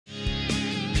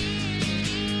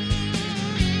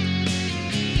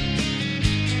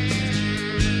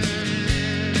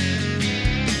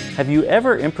Have you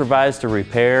ever improvised a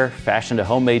repair, fashioned a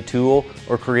homemade tool,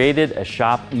 or created a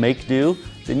shop make-do?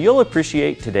 Then you'll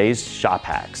appreciate today's shop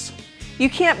hacks. You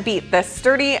can't beat this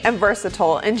sturdy and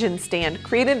versatile engine stand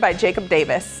created by Jacob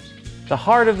Davis. The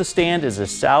heart of the stand is a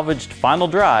salvaged final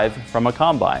drive from a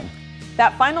combine.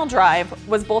 That final drive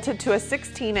was bolted to a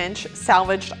 16-inch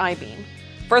salvaged I-beam.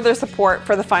 Further support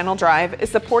for the final drive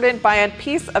is supported by a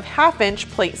piece of half-inch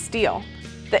plate steel.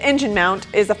 The engine mount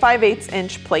is a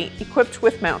 5/8-inch plate equipped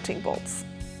with mounting bolts.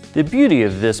 The beauty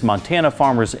of this Montana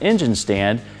farmer's engine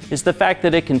stand is the fact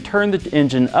that it can turn the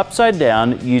engine upside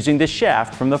down using the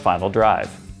shaft from the final drive.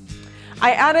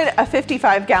 I added a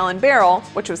 55-gallon barrel,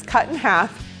 which was cut in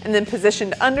half and then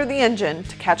positioned under the engine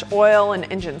to catch oil and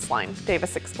engine slime,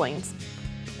 Davis explains.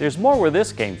 There's more where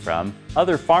this came from.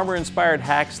 Other farmer-inspired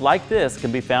hacks like this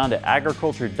can be found at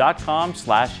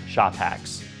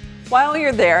agriculture.com/shophacks. While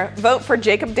you're there, vote for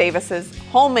Jacob Davis's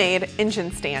homemade engine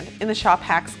stand in the Shop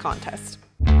Hacks contest.